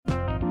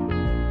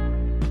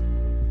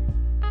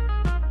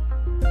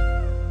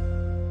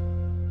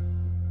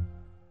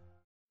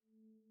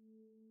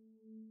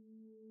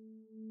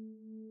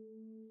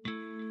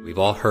We've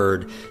all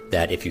heard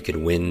that if you could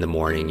win the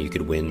morning, you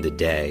could win the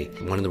day.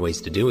 One of the ways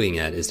to doing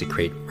that is to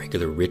create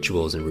regular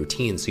rituals and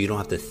routines so you don't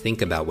have to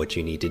think about what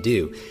you need to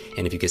do.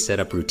 And if you could set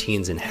up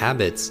routines and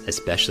habits,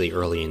 especially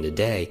early in the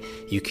day,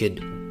 you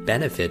could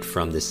benefit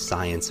from this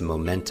science of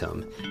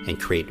momentum and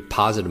create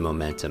positive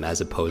momentum as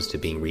opposed to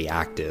being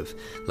reactive,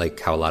 like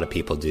how a lot of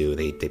people do.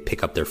 They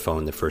pick up their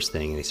phone the first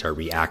thing and they start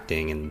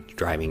reacting and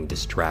driving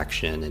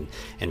distraction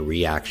and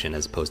reaction,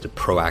 as opposed to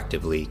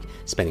proactively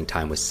spending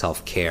time with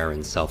self-care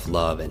and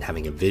self-love and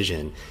having a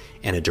vision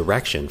and a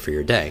direction for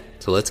your day.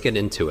 So let's get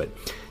into it.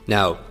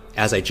 Now,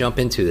 as I jump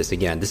into this,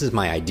 again, this is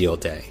my ideal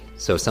day.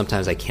 So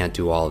sometimes I can't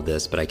do all of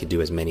this, but I could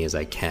do as many as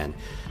I can.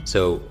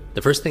 So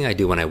the first thing I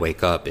do when I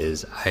wake up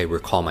is I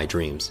recall my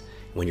dreams.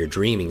 When you're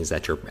dreaming is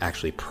that you're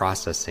actually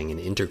processing and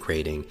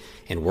integrating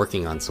and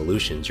working on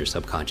solutions, your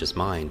subconscious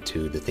mind,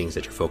 to the things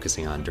that you're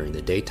focusing on during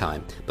the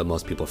daytime. But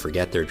most people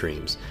forget their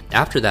dreams.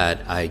 After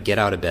that, I get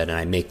out of bed and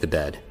I make the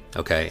bed.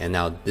 Okay, and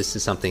now this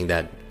is something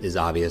that is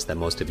obvious that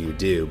most of you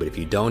do, but if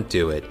you don't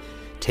do it,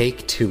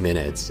 take 2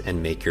 minutes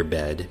and make your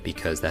bed,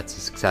 because that's a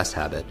success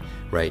habit,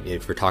 right?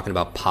 If we're talking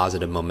about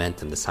positive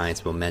momentum, the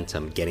science of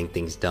momentum, getting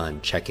things done,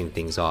 checking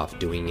things off,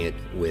 doing it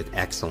with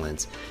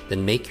excellence,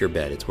 then make your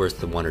bed. It's worth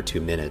the 1 or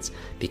 2 minutes,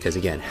 because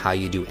again, how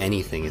you do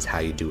anything is how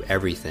you do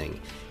everything.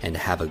 And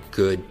to have a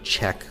good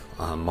check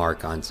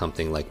mark on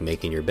something like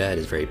making your bed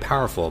is very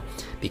powerful,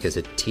 because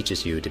it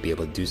teaches you to be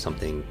able to do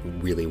something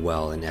really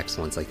well and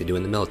excellence like they do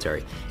in the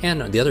military.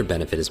 And the other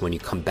benefit is when you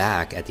come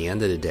back at the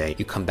end of the day,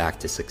 you come back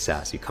to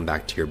success. You come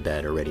back to your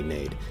bed already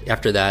made.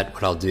 After that,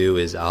 what I'll do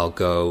is I'll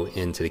go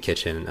into the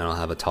kitchen and I'll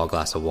have a tall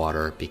glass of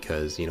water,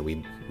 because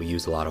we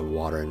use a lot of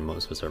water and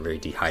most of us are very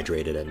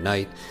dehydrated at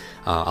night.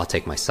 I'll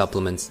take my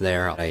supplements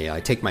there. I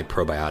take my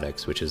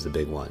probiotics, which is the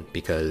big one,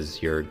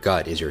 because your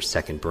gut is your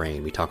second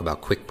brain. We talk about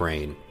quick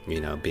brain,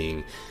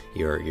 being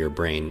your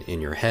brain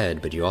in your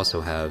head, but you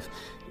also have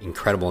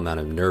incredible amount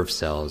of nerve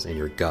cells in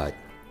your gut.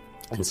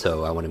 And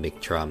so I want to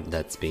make sure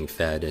that's being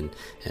fed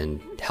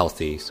and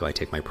healthy, so I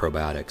take my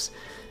probiotics.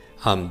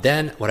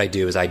 Then what I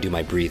do is I do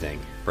my breathing,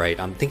 right?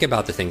 I'm thinking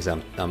about the things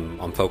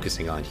I'm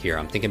focusing on here.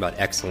 I'm thinking about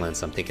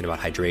excellence. I'm thinking about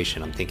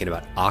hydration. I'm thinking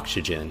about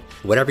oxygen.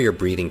 Whatever your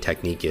breathing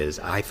technique is,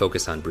 I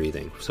focus on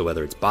breathing. So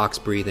whether it's box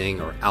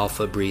breathing or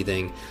alpha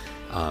breathing,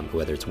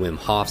 whether it's Wim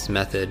Hof's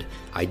method,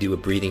 I do a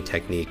breathing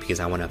technique because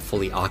I want to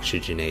fully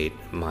oxygenate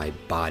my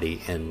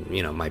body and,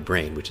 my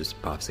brain, which is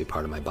obviously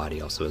part of my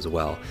body also as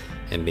well.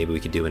 And maybe we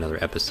could do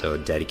another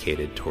episode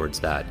dedicated towards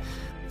that.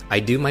 I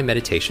do my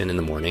meditation in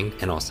the morning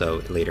and also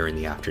later in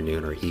the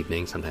afternoon or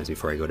evening, sometimes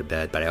before I go to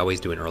bed, but I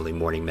always do an early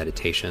morning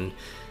meditation.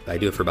 I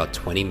do it for about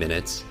 20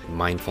 minutes.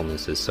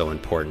 Mindfulness is so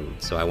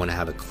important. So I want to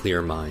have a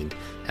clear mind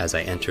as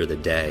I enter the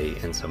day.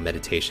 And so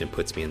meditation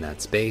puts me in that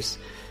space.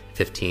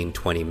 15,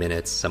 20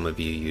 minutes. Some of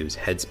you use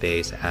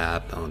Headspace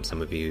app.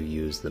 Some of you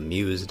use the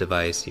Muse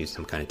device, use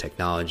some kind of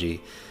technology.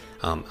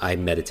 I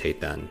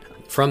meditate then.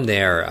 From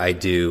there, I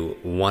do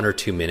 1 or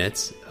 2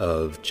 minutes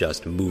of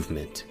just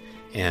movement.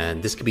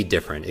 And this could be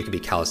different. It could be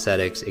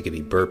calisthenics, it could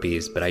be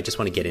burpees, but I just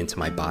want to get into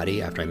my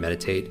body after I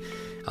meditate.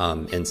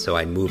 And so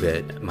I move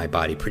my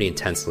body pretty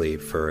intensely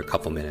for a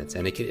couple minutes.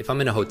 And if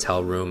I'm in a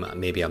hotel room,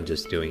 maybe I'm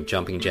just doing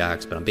jumping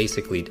jacks, but I'm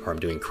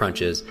doing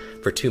crunches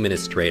for 2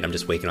 minutes straight. I'm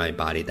just waking my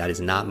body. That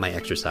is not my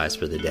exercise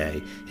for the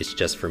day. It's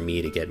just for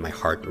me to get my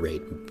heart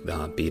rate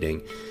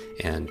beating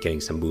and getting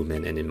some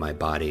movement in my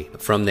body.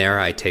 From there,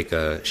 I take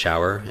a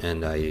shower,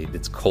 and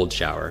it's cold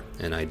shower.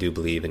 And I do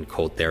believe in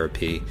cold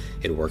therapy.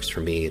 It works for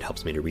me. It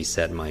helps me to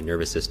reset my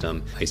nervous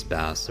system. Ice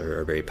baths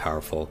are very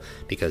powerful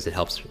because it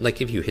helps.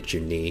 Like if you hit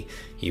your knee,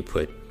 you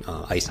put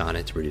ice on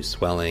it to reduce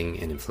swelling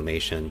and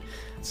inflammation.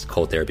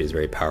 Cold therapy is a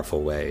very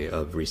powerful way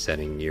of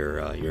resetting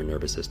your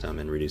nervous system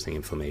and reducing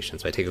inflammation.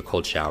 So I take a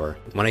cold shower.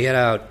 When I get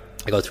out,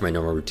 I go through my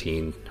normal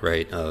routine,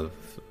 right, of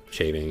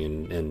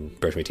shaving and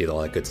brush my teeth,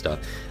 all that good stuff.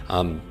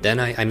 Then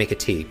I make a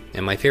tea,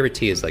 and my favorite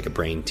tea is like a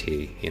brain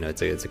tea.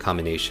 It's a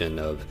combination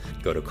of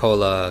gotu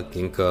kola,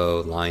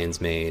 ginkgo,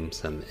 lion's mane,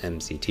 some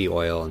MCT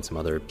oil, and some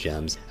other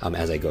gems.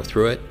 As I go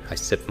through it, I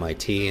sip my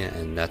tea,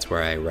 and that's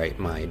where I write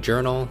my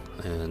journal.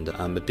 And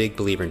I'm a big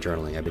believer in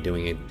journaling. I've been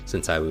doing it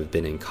since I've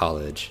been in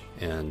college,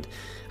 and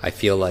I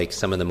feel like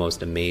some of the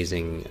most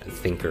amazing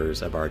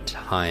thinkers of our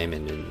time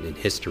and in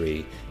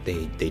history,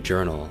 they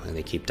journal and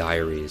they keep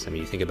diaries. I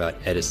mean, you think about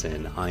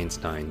Edison,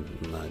 Einstein,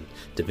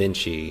 Da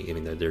Vinci. I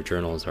mean, their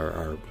journals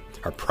are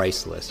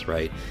priceless,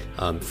 right?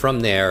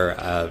 From there,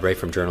 right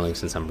from journaling,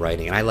 since I'm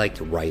writing, and I like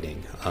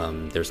writing.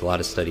 There's a lot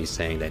of studies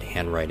saying that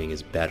handwriting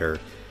is better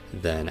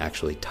than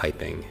actually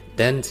typing.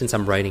 Then, since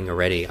I'm writing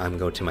already, I'm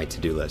going to my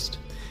to-do list.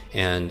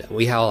 And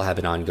we all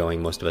have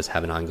most of us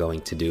have an ongoing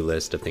to-do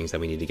list of things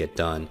that we need to get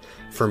done.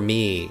 For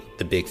me,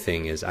 the big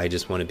thing is I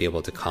just want to be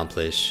able to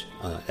accomplish,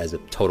 as a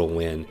total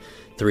win,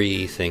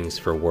 3 things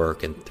for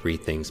work and 3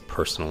 things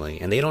personally.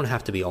 And they don't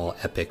have to be all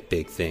epic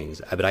big things.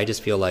 But I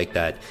just feel like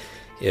that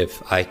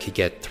if I could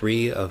get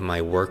 3 of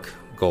my work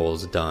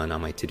goals done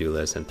on my to-do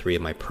list and 3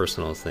 of my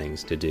personal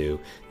things to do,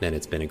 then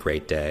it's been a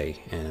great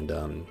day. And,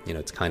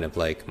 it's kind of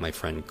like my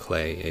friend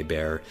Clay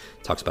Hebert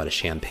talks about a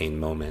champagne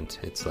moment.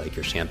 It's like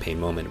your champagne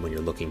moment when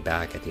you're looking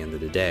back at the end of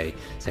the day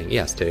saying,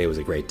 yes, today was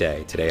a great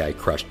day. Today I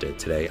crushed it.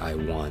 Today I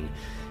won.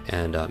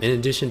 And in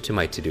addition to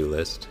my to-do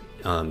list,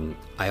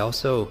 I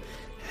also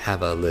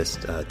have a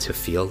list, to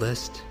feel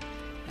list,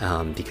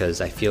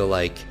 because I feel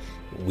like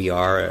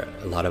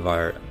a lot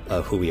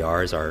of who we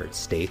are is our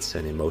states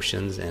and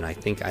emotions. And I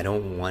think I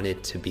don't want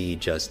it to be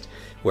just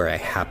where I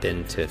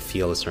happen to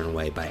feel a certain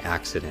way by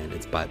accident.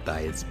 It's by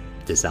its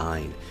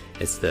design.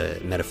 It's the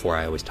metaphor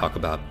I always talk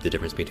about, the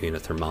difference between a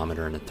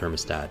thermometer and a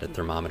thermostat. A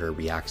thermometer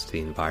reacts to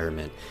the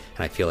environment.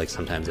 And I feel like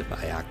sometimes if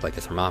I act like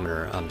a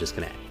thermometer, I'm just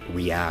going to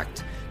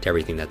react to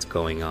everything that's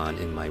going on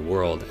in my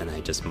world, and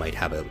I just might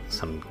have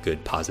some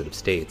good positive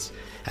states,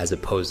 as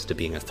opposed to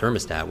being a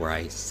thermostat where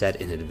I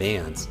set in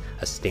advance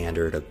a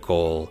standard, a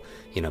goal,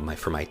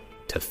 for my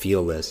to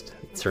feel list,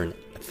 certain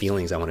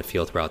feelings I want to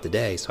feel throughout the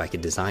day, so I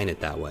could design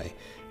it that way.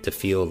 To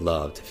feel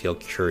love, to feel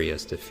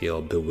curious, to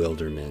feel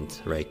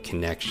bewilderment, right?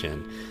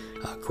 Connection,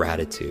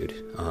 gratitude.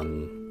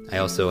 I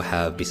also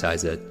have,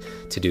 besides a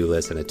to-do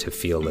list and a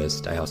to-feel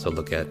list, I also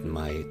look at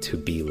my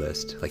to-be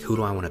list. Like, who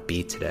do I want to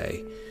be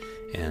today?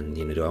 And,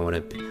 do I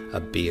want to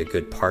be a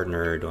good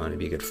partner? Do I want to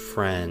be a good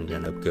friend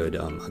and a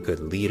good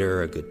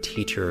leader, a good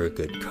teacher, a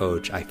good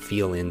coach? I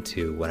feel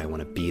into what I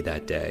want to be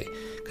that day.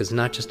 Because it's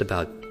not just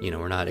about,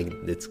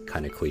 it's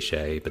kind of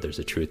cliche, but there's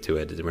a truth to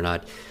it.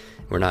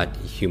 We're not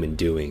human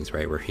doings,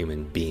 right? We're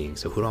human beings.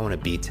 So who do I want to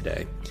be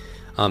today?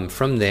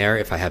 From there,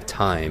 if I have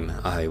time,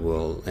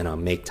 I'll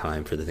make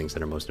time for the things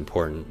that are most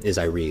important, is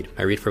I read.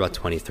 I read for about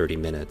 20, 30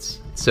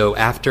 minutes. So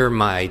after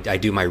I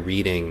do my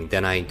reading,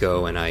 then I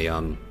go and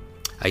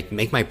I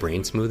make my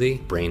brain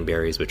smoothie, brain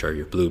berries, which are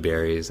your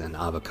blueberries and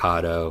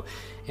avocado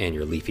and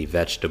your leafy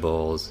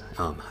vegetables,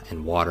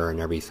 and water and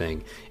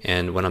everything.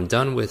 And when I'm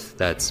done with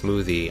that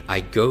smoothie,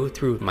 I go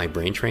through my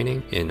brain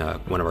training in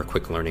one of our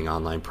quick learning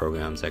online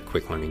programs at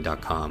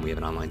quicklearning.com. We have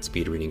an online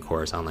speed reading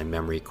course, online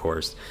memory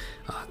course,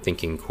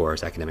 thinking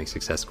course, academic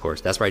success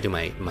course. That's where I do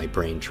my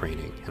brain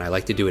training. And I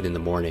like to do it in the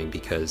morning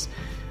because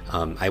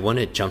I want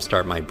to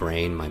jumpstart my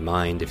brain, my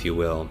mind, if you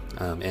will,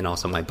 and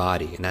also my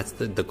body. And that's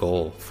the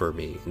goal for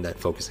me, that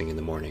focusing in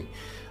the morning.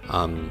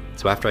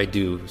 So after I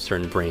do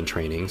certain brain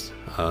trainings,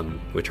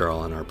 which are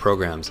all in our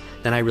programs,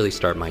 then I really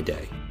start my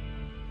day.